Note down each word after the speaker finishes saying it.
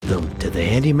Welcome to the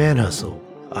Handyman Hustle.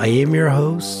 I am your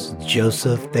host,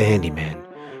 Joseph the Handyman.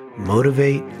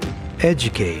 Motivate,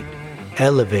 educate,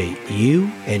 elevate you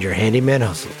and your handyman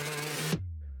hustle.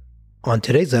 On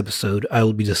today's episode, I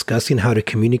will be discussing how to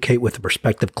communicate with a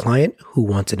prospective client who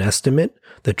wants an estimate,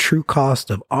 the true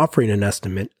cost of offering an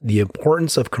estimate, the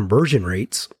importance of conversion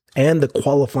rates, and the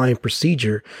qualifying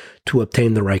procedure to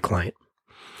obtain the right client.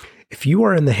 If you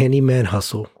are in the handyman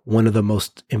hustle, one of the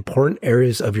most important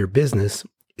areas of your business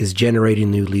is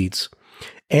generating new leads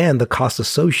and the cost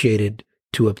associated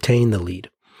to obtain the lead.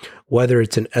 Whether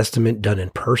it's an estimate done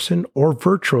in person or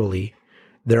virtually,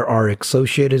 there are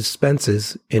associated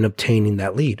expenses in obtaining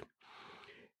that lead.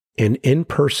 An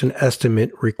in-person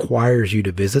estimate requires you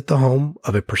to visit the home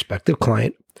of a prospective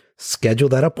client, schedule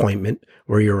that appointment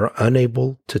where you are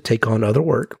unable to take on other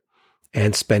work,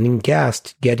 and spending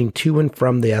gas getting to and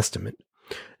from the estimate.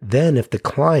 Then if the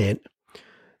client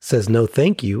says no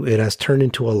thank you, it has turned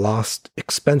into a lost,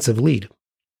 expensive lead.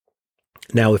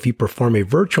 Now, if you perform a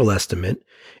virtual estimate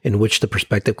in which the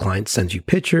prospective client sends you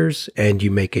pictures and you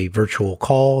make a virtual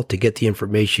call to get the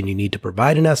information you need to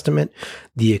provide an estimate,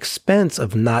 the expense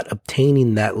of not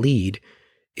obtaining that lead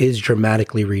is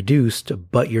dramatically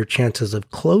reduced, but your chances of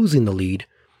closing the lead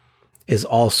is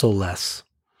also less.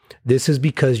 This is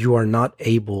because you are not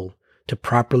able to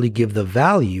properly give the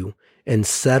value and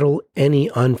settle any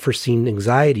unforeseen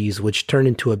anxieties which turn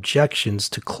into objections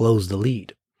to close the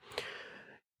lead.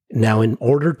 Now, in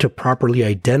order to properly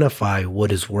identify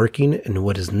what is working and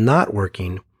what is not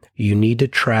working, you need to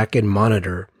track and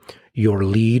monitor your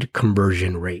lead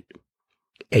conversion rate.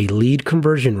 A lead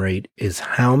conversion rate is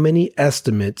how many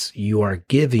estimates you are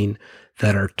giving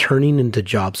that are turning into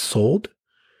jobs sold,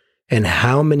 and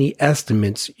how many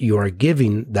estimates you are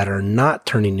giving that are not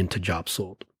turning into jobs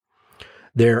sold.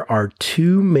 There are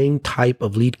two main types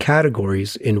of lead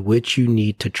categories in which you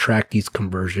need to track these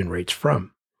conversion rates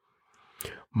from: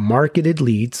 marketed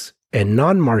leads and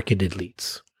non-marketed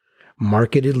leads.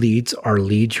 Marketed leads are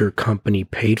leads your company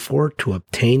paid for to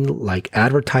obtain, like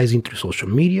advertising through social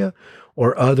media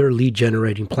or other lead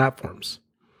generating platforms.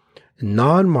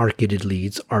 Non-marketed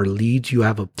leads are leads you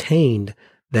have obtained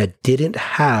that didn't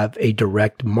have a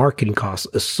direct marketing cost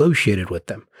associated with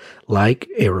them, like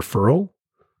a referral,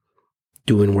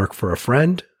 doing work for a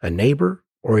friend, a neighbor,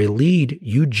 or a lead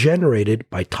you generated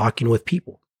by talking with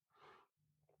people.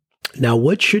 Now,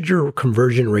 what should your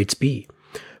conversion rates be?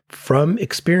 From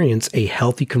experience, a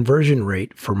healthy conversion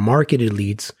rate for marketed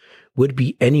leads would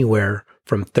be anywhere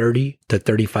from 30 to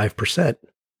 35%.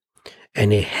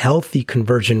 And a healthy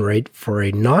conversion rate for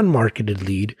a non-marketed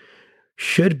lead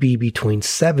should be between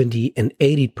 70 and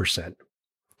 80%.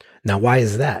 Now, why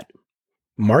is that?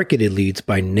 Marketed leads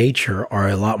by nature are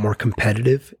a lot more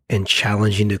competitive and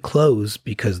challenging to close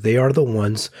because they are the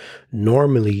ones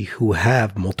normally who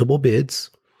have multiple bids,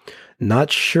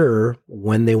 not sure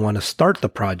when they want to start the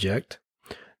project,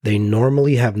 they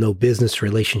normally have no business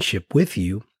relationship with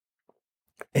you,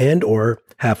 and or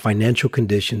have financial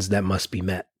conditions that must be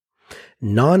met.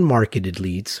 Non-marketed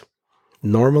leads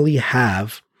normally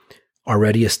have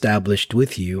already established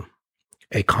with you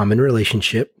a common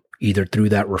relationship, either through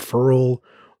that referral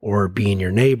or being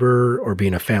your neighbor or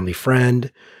being a family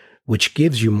friend, which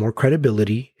gives you more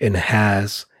credibility and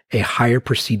has a higher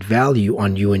perceived value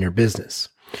on you and your business.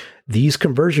 These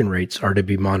conversion rates are to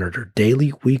be monitored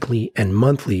daily, weekly, and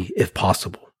monthly if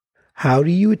possible. How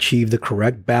do you achieve the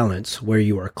correct balance where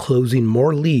you are closing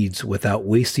more leads without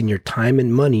wasting your time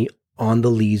and money on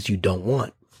the leads you don't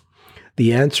want?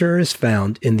 The answer is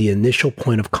found in the initial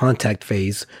point of contact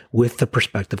phase with the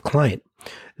prospective client.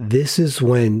 This is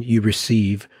when you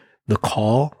receive the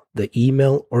call, the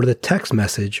email, or the text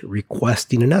message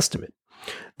requesting an estimate.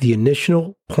 The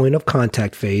initial point of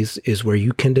contact phase is where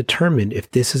you can determine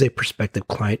if this is a prospective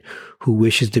client who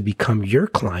wishes to become your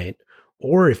client,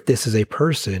 or if this is a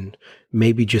person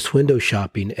maybe just window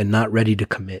shopping and not ready to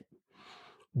commit.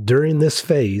 During this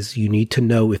phase, you need to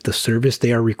know if the service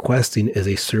they are requesting is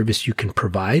a service you can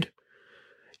provide.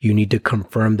 You need to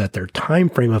confirm that their time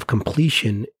frame of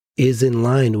completion is in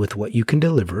line with what you can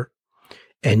deliver.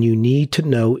 And you need to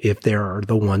know if they are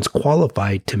the ones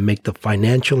qualified to make the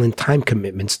financial and time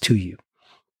commitments to you.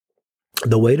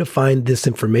 The way to find this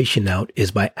information out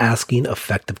is by asking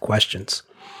effective questions.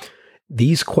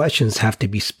 These questions have to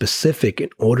be specific in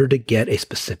order to get a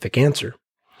specific answer.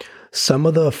 Some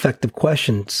of the effective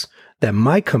questions that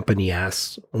my company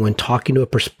asks when talking to a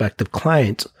prospective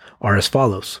client are as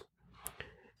follows.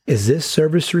 Is this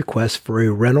service request for a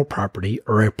rental property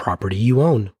or a property you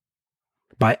own?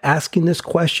 By asking this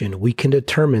question, we can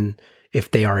determine if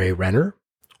they are a renter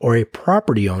or a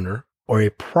property owner or a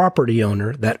property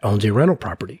owner that owns a rental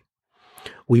property.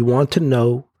 We want to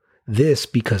know this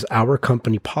because our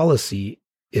company policy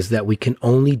is that we can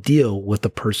only deal with the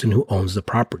person who owns the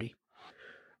property.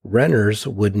 Renters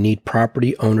would need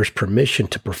property owner's permission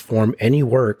to perform any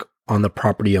work on the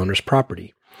property owner's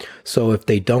property. So if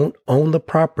they don't own the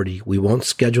property, we won't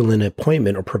schedule an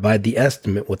appointment or provide the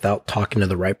estimate without talking to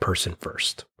the right person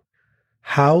first.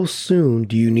 How soon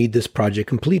do you need this project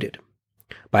completed?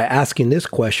 By asking this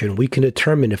question, we can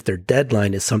determine if their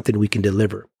deadline is something we can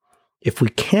deliver. If we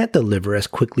can't deliver as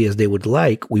quickly as they would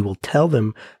like, we will tell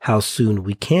them how soon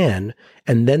we can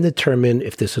and then determine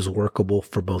if this is workable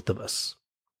for both of us.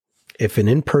 If an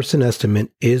in-person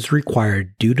estimate is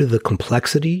required due to the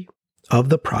complexity of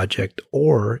the project,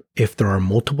 or if there are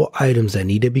multiple items that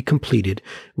need to be completed,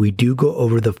 we do go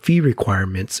over the fee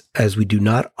requirements as we do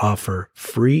not offer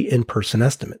free in-person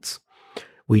estimates.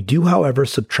 We do, however,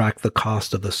 subtract the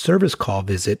cost of the service call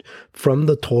visit from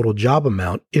the total job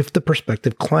amount if the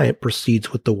prospective client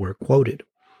proceeds with the work quoted.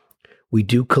 We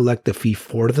do collect the fee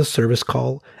for the service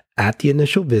call at the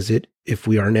initial visit if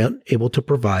we are not able to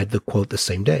provide the quote the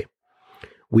same day.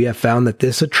 We have found that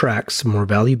this attracts more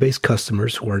value-based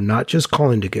customers who are not just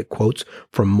calling to get quotes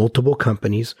from multiple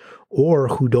companies or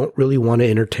who don't really want to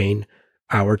entertain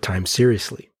our time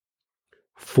seriously.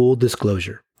 Full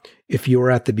disclosure. If you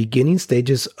are at the beginning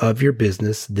stages of your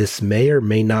business, this may or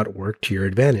may not work to your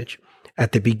advantage.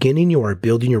 At the beginning, you are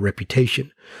building your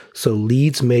reputation, so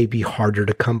leads may be harder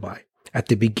to come by. At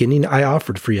the beginning, I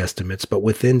offered free estimates, but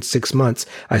within 6 months,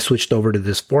 I switched over to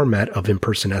this format of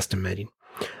in-person estimating.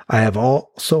 I have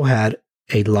also had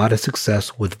a lot of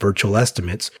success with virtual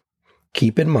estimates.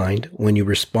 Keep in mind, when you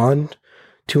respond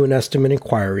to an estimate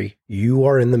inquiry, you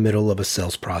are in the middle of a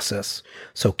sales process.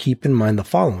 So keep in mind the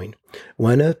following.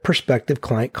 When a prospective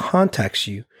client contacts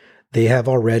you, they have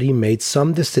already made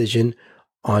some decision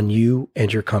on you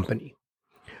and your company,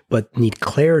 but need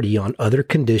clarity on other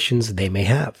conditions they may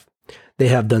have. They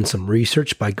have done some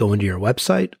research by going to your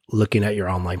website, looking at your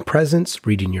online presence,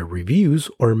 reading your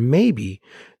reviews, or maybe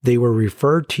they were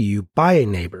referred to you by a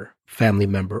neighbor, family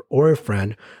member, or a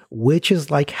friend, which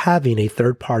is like having a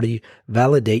third party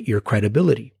validate your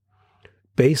credibility.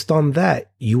 Based on that,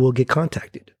 you will get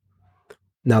contacted.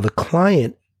 Now, the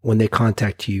client, when they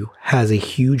contact you, has a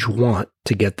huge want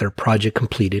to get their project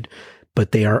completed,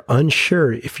 but they are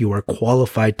unsure if you are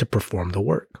qualified to perform the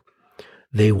work.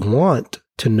 They want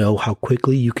to know how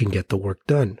quickly you can get the work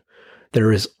done.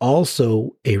 There is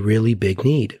also a really big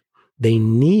need. They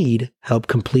need help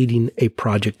completing a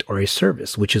project or a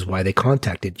service, which is why they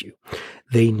contacted you.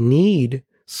 They need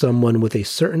someone with a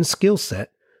certain skill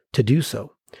set to do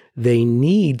so. They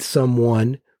need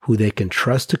someone who they can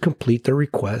trust to complete their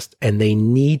request, and they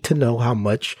need to know how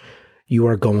much you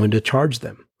are going to charge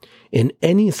them. In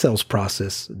any sales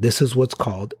process, this is what's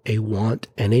called a want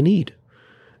and a need.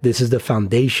 This is the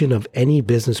foundation of any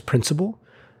business principle.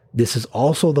 This is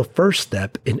also the first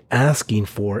step in asking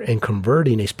for and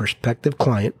converting a prospective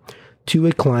client to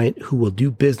a client who will do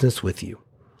business with you.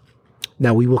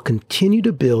 Now, we will continue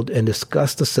to build and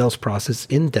discuss the sales process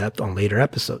in depth on later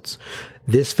episodes.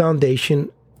 This foundation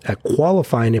at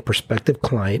qualifying a prospective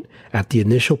client at the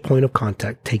initial point of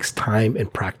contact takes time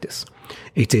and practice.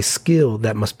 It's a skill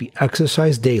that must be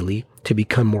exercised daily to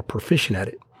become more proficient at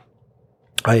it.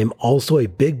 I am also a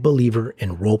big believer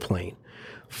in role playing.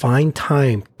 Find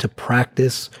time to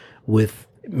practice with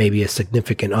maybe a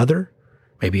significant other,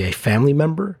 maybe a family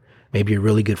member, maybe a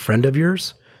really good friend of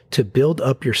yours, to build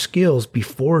up your skills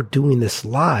before doing this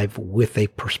live with a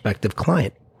prospective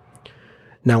client.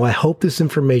 Now, I hope this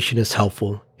information is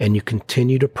helpful and you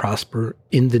continue to prosper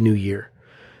in the new year.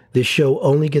 This show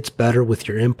only gets better with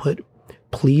your input.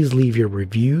 Please leave your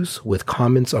reviews with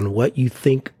comments on what you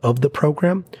think of the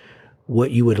program,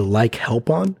 what you would like help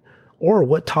on, or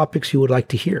what topics you would like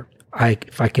to hear.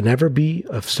 If I can ever be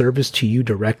of service to you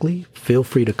directly, feel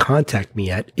free to contact me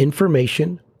at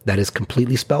information, that is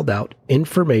completely spelled out,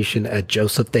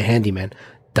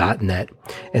 information@josephthehandyman.net.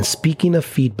 And speaking of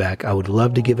feedback, I would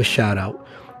love to give a shout out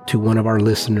to one of our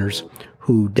listeners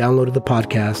who downloaded the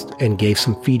podcast and gave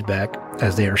some feedback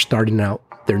as they are starting out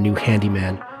their new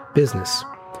handyman business.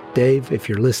 Dave, if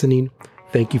you're listening,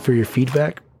 thank you for your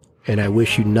feedback. And I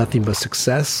wish you nothing but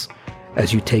success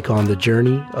as you take on the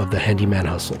journey of the handyman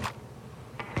hustle.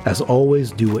 As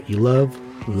always, do what you love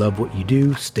what you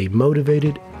do, stay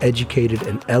motivated, educated,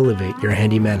 and elevate your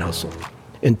handyman hustle.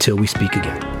 Until we speak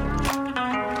again.